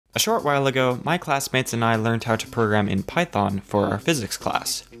A short while ago, my classmates and I learned how to program in Python for our physics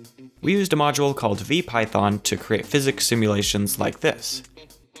class. We used a module called VPython to create physics simulations like this.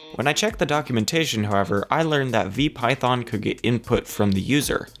 When I checked the documentation, however, I learned that VPython could get input from the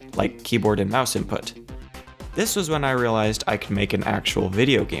user, like keyboard and mouse input. This was when I realized I could make an actual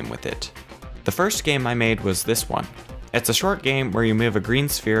video game with it. The first game I made was this one. It's a short game where you move a green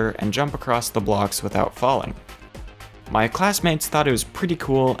sphere and jump across the blocks without falling. My classmates thought it was pretty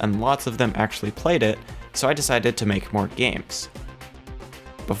cool and lots of them actually played it, so I decided to make more games.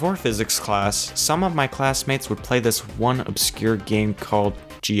 Before physics class, some of my classmates would play this one obscure game called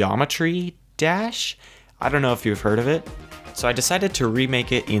Geometry Dash? I don't know if you've heard of it. So I decided to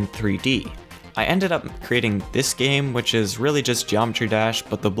remake it in 3D. I ended up creating this game, which is really just Geometry Dash,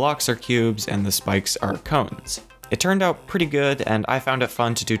 but the blocks are cubes and the spikes are cones. It turned out pretty good, and I found it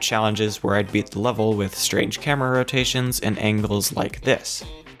fun to do challenges where I'd beat the level with strange camera rotations and angles like this.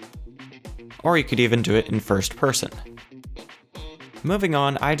 Or you could even do it in first person. Moving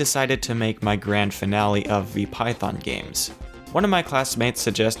on, I decided to make my grand finale of VPython games. One of my classmates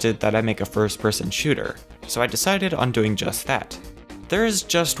suggested that I make a first-person shooter, so I decided on doing just that. There is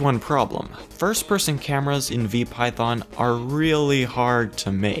just one problem. First-person cameras in VPython are really hard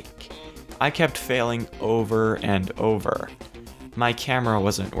to make. I kept failing over and over. My camera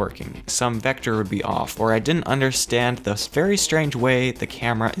wasn't working, some vector would be off, or I didn't understand the very strange way the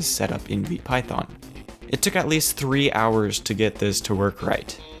camera is set up in VPython. It took at least 3 hours to get this to work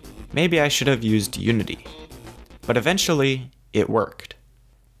right. Maybe I should have used Unity. But eventually, it worked.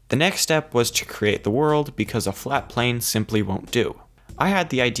 The next step was to create the world because a flat plane simply won't do. I had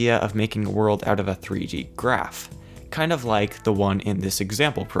the idea of making a world out of a 3D graph, kind of like the one in this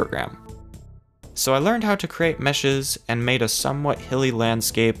example program. So I learned how to create meshes and made a somewhat hilly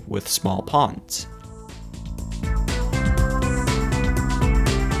landscape with small ponds.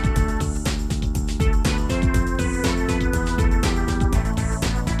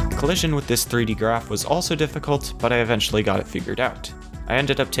 Collision with this 3D graph was also difficult, but I eventually got it figured out. I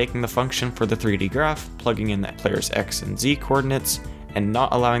ended up taking the function for the 3D graph, plugging in the player's x and z coordinates, and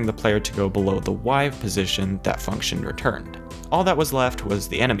not allowing the player to go below the y position that function returned. All that was left was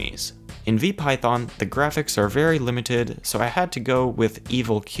the enemies. In VPython, the graphics are very limited, so I had to go with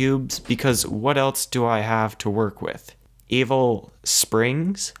evil cubes because what else do I have to work with? Evil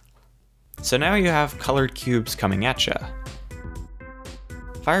springs? So now you have colored cubes coming at ya.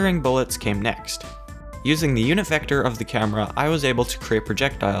 Firing bullets came next. Using the unit vector of the camera, I was able to create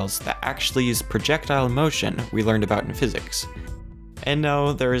projectiles that actually use projectile motion we learned about in physics. And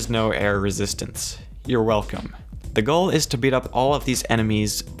no, there is no air resistance. You're welcome. The goal is to beat up all of these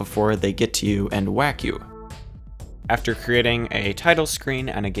enemies before they get to you and whack you. After creating a title screen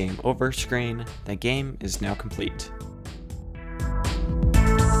and a game over screen, the game is now complete.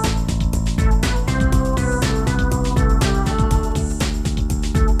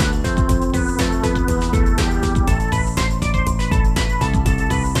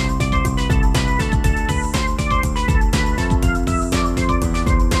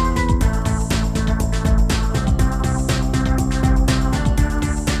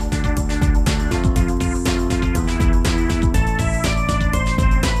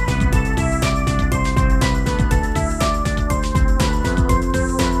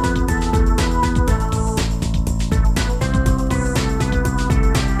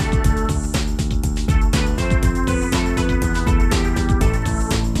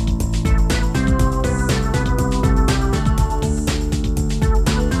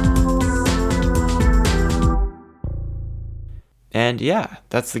 And yeah,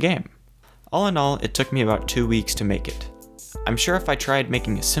 that's the game. All in all, it took me about 2 weeks to make it. I'm sure if I tried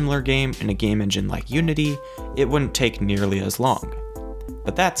making a similar game in a game engine like Unity, it wouldn't take nearly as long.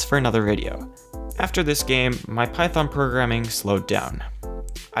 But that's for another video. After this game, my Python programming slowed down.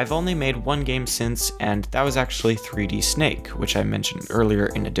 I've only made one game since, and that was actually 3D Snake, which I mentioned earlier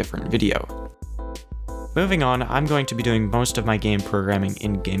in a different video. Moving on, I'm going to be doing most of my game programming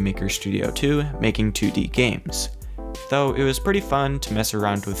in Game Maker Studio 2, making 2D games. Though it was pretty fun to mess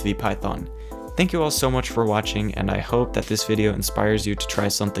around with VPython. Thank you all so much for watching, and I hope that this video inspires you to try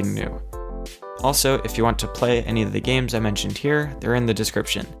something new. Also, if you want to play any of the games I mentioned here, they're in the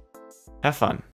description. Have fun!